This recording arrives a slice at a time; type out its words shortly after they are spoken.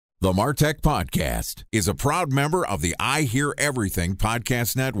The MarTech Podcast is a proud member of the I Hear Everything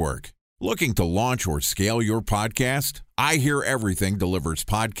Podcast Network. Looking to launch or scale your podcast? I Hear Everything delivers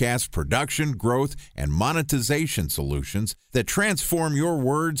podcast production, growth, and monetization solutions that transform your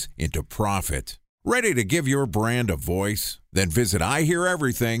words into profit. Ready to give your brand a voice? Then visit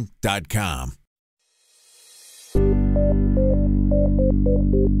iheareverything.com.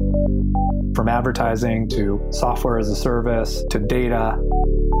 From advertising to software as a service to data.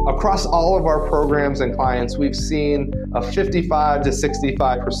 Across all of our programs and clients, we've seen a 55 to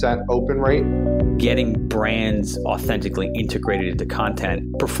 65% open rate. Getting brands authentically integrated into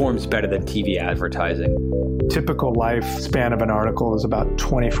content performs better than TV advertising. Typical lifespan of an article is about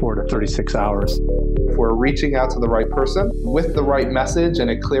 24 to 36 hours. If we're reaching out to the right person with the right message and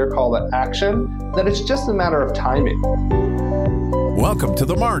a clear call to action, then it's just a matter of timing. Welcome to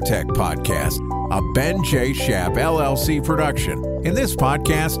the MarTech Podcast, a Ben J. Schaap LLC production. In this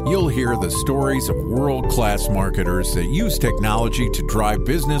podcast, you'll hear the stories of world-class marketers that use technology to drive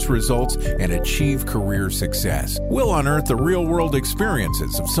business results and achieve career success. We'll unearth the real-world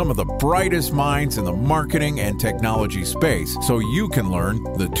experiences of some of the brightest minds in the marketing and technology space so you can learn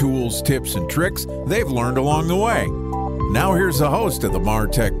the tools, tips, and tricks they've learned along the way. Now here's the host of the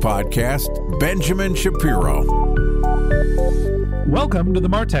MarTech Podcast, Benjamin Shapiro. Welcome to the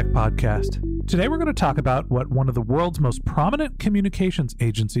MarTech Podcast. Today we're going to talk about what one of the world's most prominent communications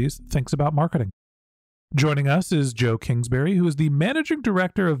agencies thinks about marketing. Joining us is Joe Kingsbury, who is the Managing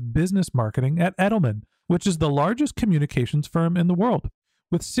Director of Business Marketing at Edelman, which is the largest communications firm in the world.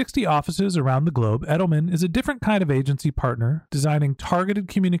 With 60 offices around the globe, Edelman is a different kind of agency partner, designing targeted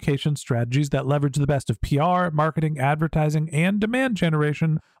communication strategies that leverage the best of PR, marketing, advertising, and demand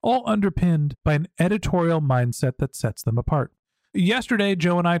generation, all underpinned by an editorial mindset that sets them apart. Yesterday,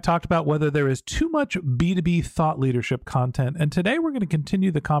 Joe and I talked about whether there is too much B2B thought leadership content, and today we're going to continue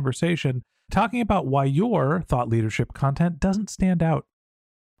the conversation talking about why your thought leadership content doesn't stand out.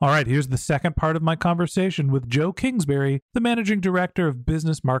 All right, here's the second part of my conversation with Joe Kingsbury, the Managing Director of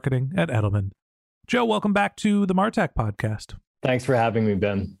Business Marketing at Edelman. Joe, welcome back to the MarTech Podcast. Thanks for having me,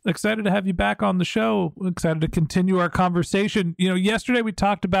 Ben. Excited to have you back on the show. Excited to continue our conversation. Yesterday we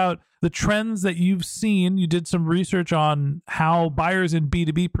talked about the trends that you've seen. You did some research on how buyers in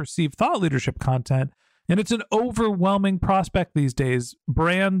B2B perceive thought leadership content, and it's an overwhelming prospect these days.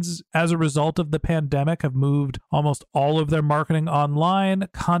 Brands, as a result of the pandemic, have moved almost all of their marketing online.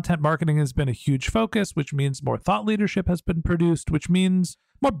 Content marketing has been a huge focus, which means more thought leadership has been produced, which means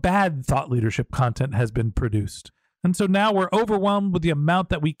more bad thought leadership content has been produced. And so now we're overwhelmed with the amount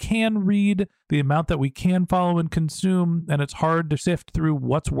that we can read, the amount that we can follow and consume, and it's hard to sift through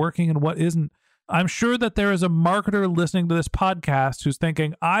what's working and what isn't. I'm sure that there is a marketer listening to this podcast who's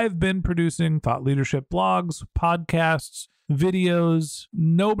thinking, I've been producing thought leadership blogs, podcasts, videos.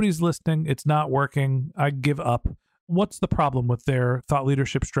 Nobody's listening. It's not working. I give up. What's the problem with their thought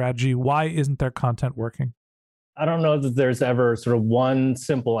leadership strategy? Why isn't their content working? I don't know that there's ever sort of one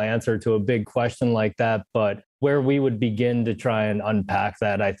simple answer to a big question like that, but where we would begin to try and unpack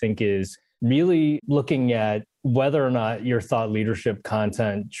that, I think, is really looking at whether or not your thought leadership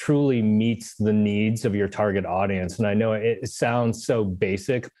content truly meets the needs of your target audience. And I know it sounds so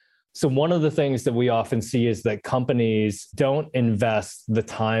basic. So one of the things that we often see is that companies don't invest the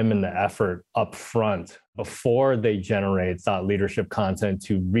time and the effort up front before they generate thought leadership content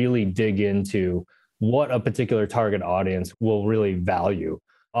to really dig into what a particular target audience will really value.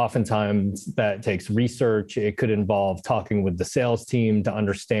 Oftentimes that takes research. It could involve talking with the sales team to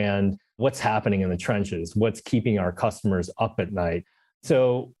understand what's happening in the trenches, what's keeping our customers up at night.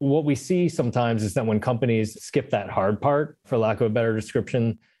 So what we see sometimes is that when companies skip that hard part, for lack of a better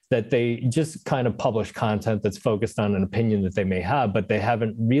description, that they just kind of publish content that's focused on an opinion that they may have, but they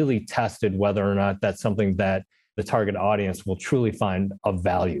haven't really tested whether or not that's something that the target audience will truly find of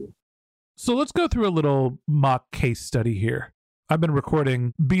value. So let's go through a little mock case study here. I've been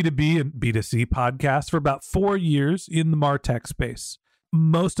recording B2B and B2C podcasts for about 4 years in the MarTech space.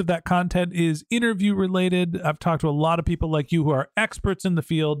 Most of that content is interview related. I've talked to a lot of people like you who are experts in the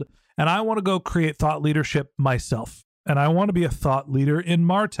field, and I want to go create thought leadership myself. And I want to be a thought leader in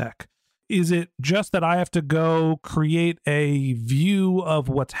MarTech. Is it just that I have to go create a view of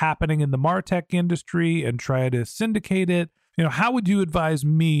what's happening in the MarTech industry and try to syndicate it? How would you advise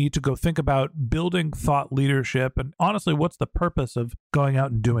me to go think about building thought leadership? And honestly, what's the purpose of going out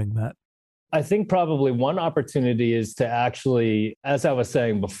and doing that? I think probably one opportunity is to actually, as I was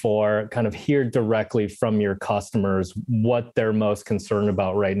saying before, kind of hear directly from your customers what they're most concerned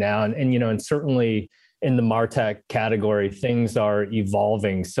about right now. And certainly in the MarTech category, things are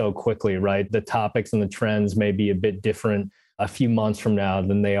evolving so quickly, right? The topics and the trends may be a bit different a few months from now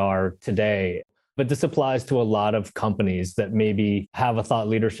than they are today. But this applies to a lot of companies that maybe have a thought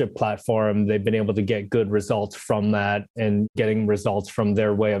leadership platform. They've been able to get good results from that and getting results from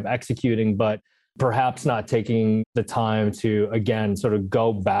their way of executing, but perhaps not taking the time to, again, sort of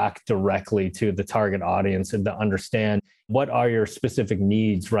go back directly to the target audience and to understand what are your specific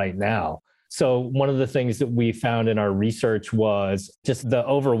needs right now. So one of the things that we found in our research was just the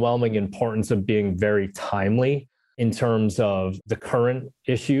overwhelming importance of being very timely in terms of the current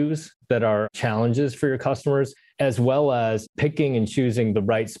issues that are challenges for your customers, as well as picking and choosing the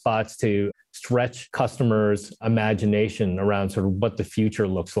right spots to stretch customers' imagination around sort of what the future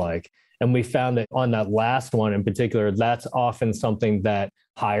looks like. And we found that on that last one in particular, that's often something that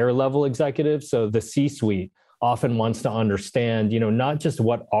higher level executives, so the C-suite, often wants to understand, not just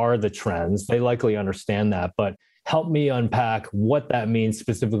what are the trends, they likely understand that, but help me unpack what that means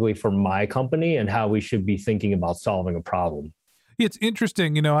specifically for my company and how we should be thinking about solving a problem. It's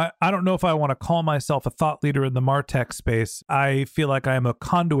interesting. I don't know if I want to call myself a thought leader in the MarTech space. I feel like I am a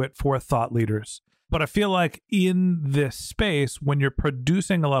conduit for thought leaders. But I feel like in this space, when you're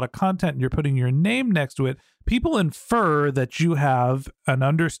producing a lot of content and you're putting your name next to it, people infer that you have an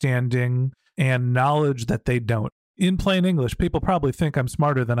understanding and knowledge that they don't. In plain English, people probably think I'm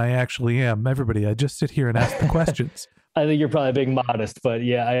smarter than I actually am. Everybody, I just sit here and ask the questions. I think you're probably being modest, but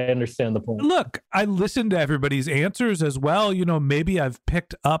yeah, I understand the point. Look, I listen to everybody's answers as well. Maybe I've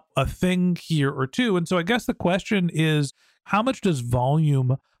picked up a thing here or two. And so I guess the question is, how much does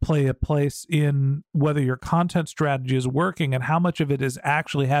volume play a place in whether your content strategy is working, and how much of it is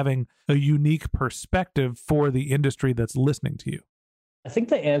actually having a unique perspective for the industry that's listening to you? I think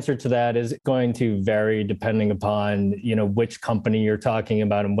the answer to that is going to vary depending upon, which company you're talking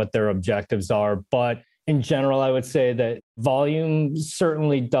about and what their objectives are. But in general, I would say that volume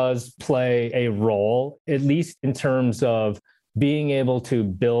certainly does play a role, at least in terms of being able to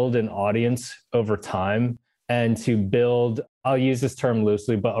build an audience over time and to build, I'll use this term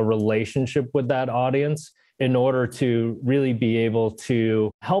loosely, but a relationship with that audience in order to really be able to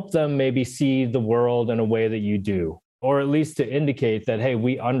help them maybe see the world in a way that you do, or at least to indicate that, hey,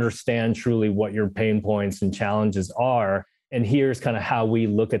 we understand truly what your pain points and challenges are, and here's kind of how we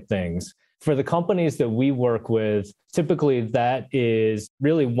look at things. For the companies that we work with, typically that is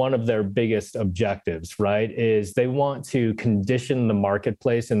really one of their biggest objectives, right? Is they want to condition the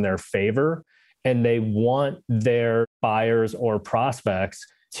marketplace in their favor, and they want their buyers or prospects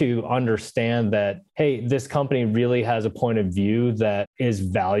to understand that, hey, this company really has a point of view that is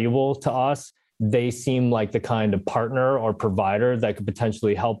valuable to us. They seem like the kind of partner or provider that could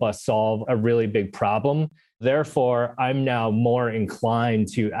potentially help us solve a really big problem. Therefore, I'm now more inclined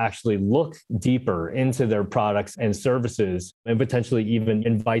to actually look deeper into their products and services and potentially even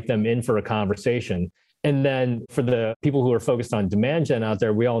invite them in for a conversation. And then for the people who are focused on demand gen out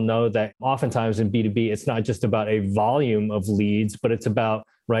there, we all know that oftentimes in B2B, it's not just about a volume of leads, but it's about,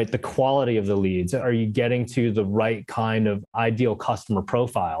 the quality of the leads. Are you getting to the right kind of ideal customer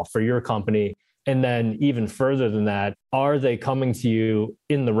profile for your company? And then even further than that, are they coming to you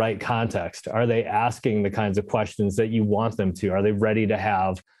in the right context? Are they asking the kinds of questions that you want them to? Are they ready to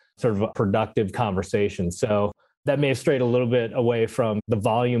have sort of a productive conversation? So that may have strayed a little bit away from the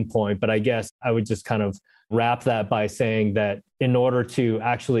volume point, but I guess I would just kind of wrap that by saying that in order to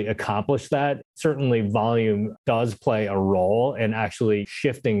actually accomplish that, certainly volume does play a role in actually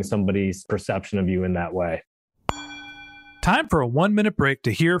shifting somebody's perception of you in that way. Time for a 1-minute break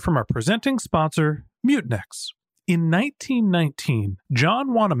to hear from our presenting sponsor, Mutinex. In 1919,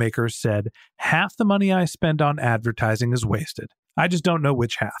 John Wanamaker said, "Half the money I spend on advertising is wasted. I just don't know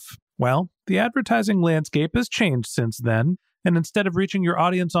which half." Well, the advertising landscape has changed since then, and instead of reaching your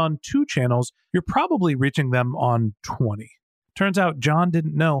audience on 2 channels, you're probably reaching them on 20. Turns out John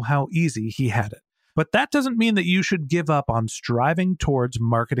didn't know how easy he had it. But that doesn't mean that you should give up on striving towards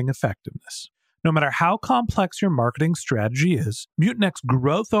marketing effectiveness. No matter how complex your marketing strategy is, Mutinex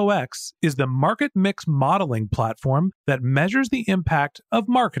Growth OX is the market mix modeling platform that measures the impact of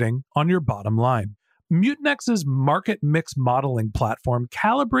marketing on your bottom line. Mutinex's market mix modeling platform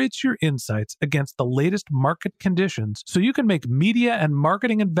calibrates your insights against the latest market conditions so you can make media and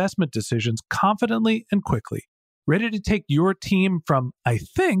marketing investment decisions confidently and quickly. Ready to take your team from I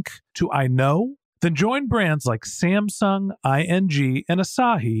think to I know? Then join brands like Samsung, ING, and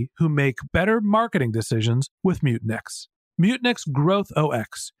Asahi who make better marketing decisions with Mutinex. Mutinex Growth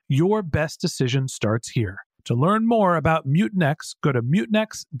OX. Your best decision starts here. To learn more about Mutinex, go to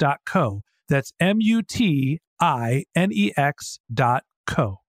mutinex.co. That's MUTINEX.co.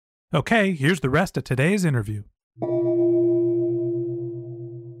 Okay, here's the rest of today's interview.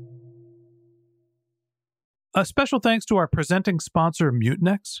 A special thanks to our presenting sponsor,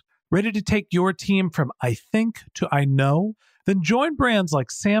 Mutinex. Ready to take your team from I think to I know? Then join brands like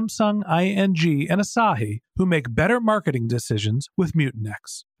Samsung, ING, and Asahi who make better marketing decisions with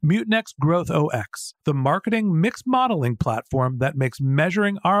Mutinex. Mutinex Growth OX, the marketing mix modeling platform that makes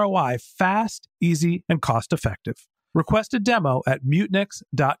measuring ROI fast, easy, and cost-effective. Request a demo at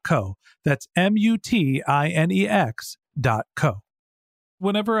mutinex.co. That's MUTINEX.co.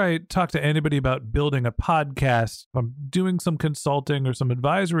 Whenever I talk to anybody about building a podcast, if I'm doing some consulting or some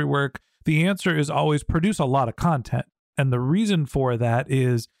advisory work, the answer is always produce a lot of content. And the reason for that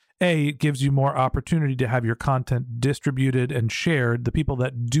is, A, it gives you more opportunity to have your content distributed and shared. The people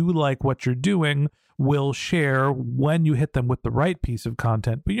that do like what you're doing will share when you hit them with the right piece of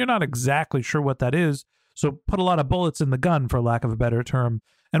content, but you're not exactly sure what that is. So put a lot of bullets in the gun, for lack of a better term.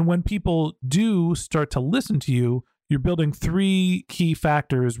 And when people do start to listen to you, you're building 3 key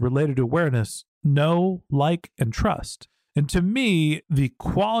factors related to awareness: know, like, and trust. And to me, the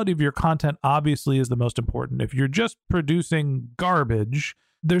quality of your content obviously is the most important. If you're just producing garbage,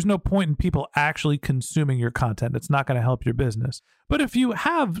 there's no point in people actually consuming your content. It's not going to help your business. But if you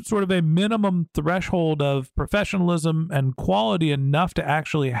have sort of a minimum threshold of professionalism and quality enough to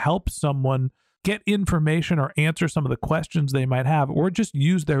actually help someone get information or answer some of the questions they might have, or just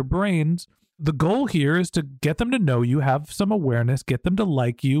use their brains, the goal here is to get them to know you, have some awareness, get them to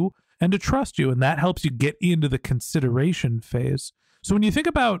like you, and to trust you. And that helps you get into the consideration phase. So when you think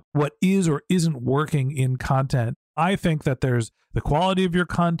about what is or isn't working in content, I think that there's the quality of your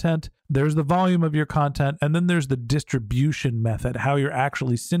content, there's the volume of your content, and then there's the distribution method, how you're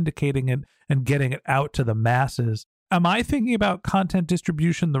actually syndicating it and getting it out to the masses. Am I thinking about content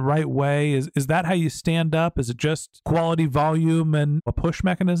distribution the right way? Is that how you stand up? Is it just quality, volume, and a push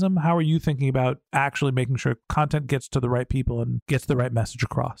mechanism? How are you thinking about actually making sure content gets to the right people and gets the right message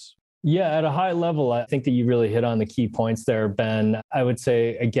across? Yeah, at a high level, I think that you really hit on the key points there, Ben. I would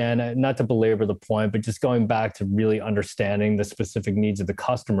say, again, not to belabor the point, but just going back to really understanding the specific needs of the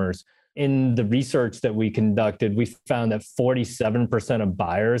customers. In the research that we conducted, we found that 47% of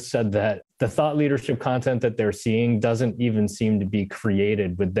buyers said that the thought leadership content that they're seeing doesn't even seem to be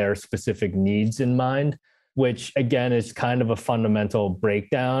created with their specific needs in mind, which again is kind of a fundamental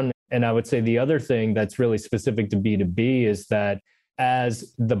breakdown. And I would say the other thing that's really specific to B2B is that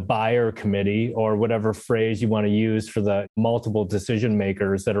as the buyer committee, or whatever phrase you want to use for the multiple decision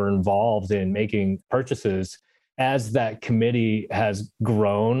makers that are involved in making purchases, as that committee has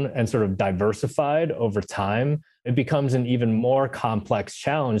grown and sort of diversified over time, it becomes an even more complex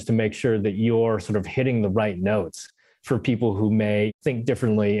challenge to make sure that you're sort of hitting the right notes for people who may think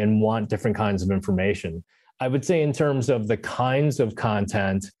differently and want different kinds of information. I would say in terms of the kinds of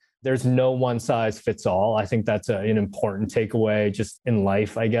content, there's no one size fits all. I think that's an important takeaway just in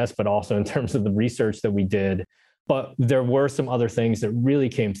life, I guess, but also in terms of the research that we did. But there were some other things that really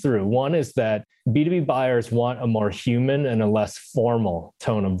came through. One is that B2B buyers want a more human and a less formal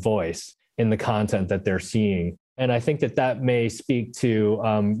tone of voice in the content that they're seeing. And I think that that may speak to,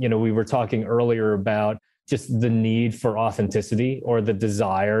 we were talking earlier about just the need for authenticity, or the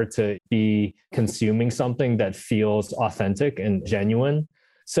desire to be consuming something that feels authentic and genuine.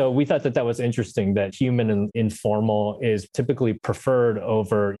 So we thought that that was interesting, that human and informal is typically preferred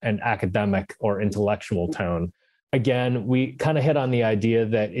over an academic or intellectual tone. Again, we kind of hit on the idea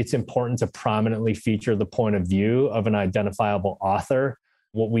that it's important to prominently feature the point of view of an identifiable author.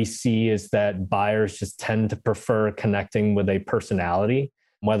 What we see is that buyers just tend to prefer connecting with a personality,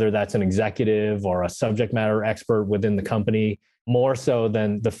 whether that's an executive or a subject matter expert within the company, more so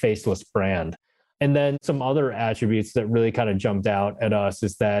than the faceless brand. And then some other attributes that really kind of jumped out at us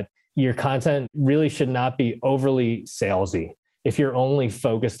is that your content really should not be overly salesy. If you're only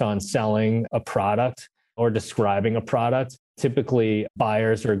focused on selling a product or describing a product, typically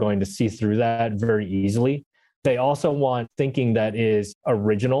buyers are going to see through that very easily. They also want thinking that is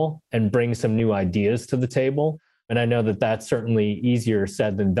original and bring some new ideas to the table. And I know that that's certainly easier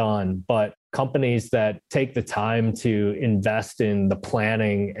said than done, but companies that take the time to invest in the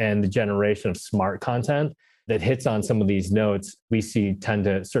planning and the generation of smart content that hits on some of these notes, we see tend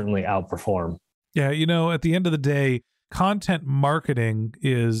to certainly outperform. Yeah, at the end of the day, content marketing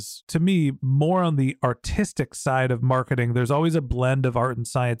is, to me, more on the artistic side of marketing. There's always a blend of art and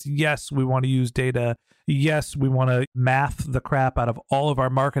science. Yes, we want to use data. Yes, we want to math the crap out of all of our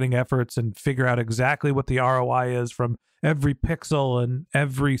marketing efforts and figure out exactly what the ROI is from every pixel and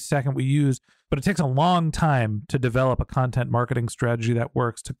every second we use. But it takes a long time to develop a content marketing strategy that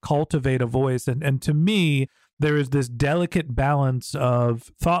works, to cultivate a voice. And to me, there is this delicate balance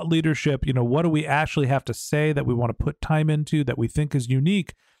of thought leadership. What do we actually have to say that we want to put time into, that we think is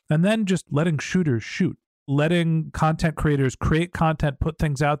unique? And then just letting shooters shoot, letting content creators create content, put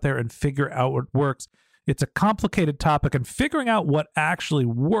things out there, and figure out what works. It's a complicated topic, and figuring out what actually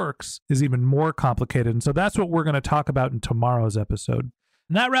works is even more complicated. And so that's what we're going to talk about in tomorrow's episode.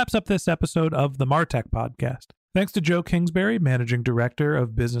 And that wraps up this episode of the MarTech Podcast. Thanks to Joe Kingsbury, Managing Director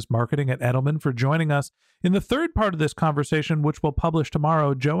of Business Marketing at Edelman, for joining us. In the third part of this conversation, which we'll publish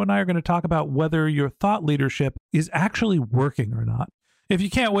tomorrow, Joe and I are going to talk about whether your thought leadership is actually working or not. If you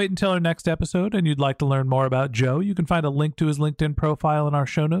can't wait until our next episode and you'd like to learn more about Joe, you can find a link to his LinkedIn profile in our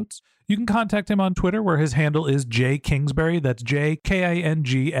show notes. You can contact him on Twitter, where his handle is jkingsbury. That's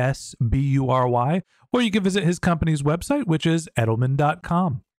JKINGSBURY. Or you can visit his company's website, which is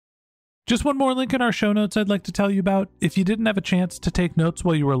edelman.com. Just one more link in our show notes I'd like to tell you about. If you didn't have a chance to take notes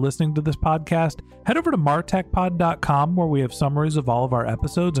while you were listening to this podcast, head over to martechpod.com, where we have summaries of all of our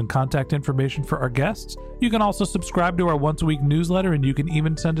episodes and contact information for our guests. You can also subscribe to our once-a-week newsletter, and you can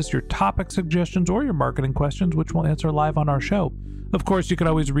even send us your topic suggestions or your marketing questions, which we'll answer live on our show. Of course, you can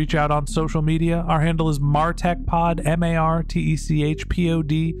always reach out on social media. Our handle is MarTechPod,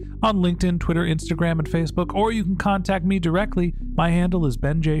 MarTechPod, on LinkedIn, Twitter, Instagram, and Facebook, or you can contact me directly. My handle is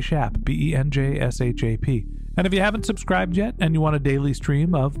Ben J. Shap, BenJShap. And if you haven't subscribed yet and you want a daily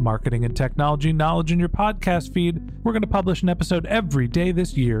stream of marketing and technology knowledge in your podcast feed, we're going to publish an episode every day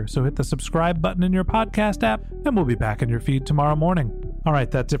this year. So hit the subscribe button in your podcast app, and we'll be back in your feed tomorrow morning. All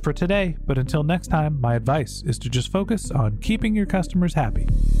right, that's it for today. But until next time, my advice is to just focus on keeping your customers happy.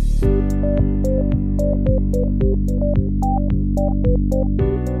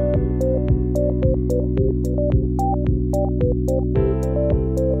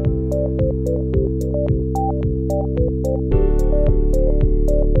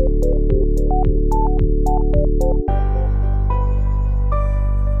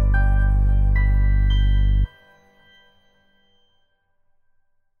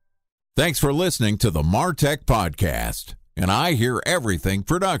 Thanks for listening to the MarTech Podcast, an I Hear Everything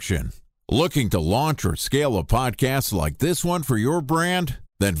production. Looking to launch or scale a podcast like this one for your brand?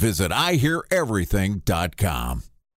 Then visit iheareverything.com.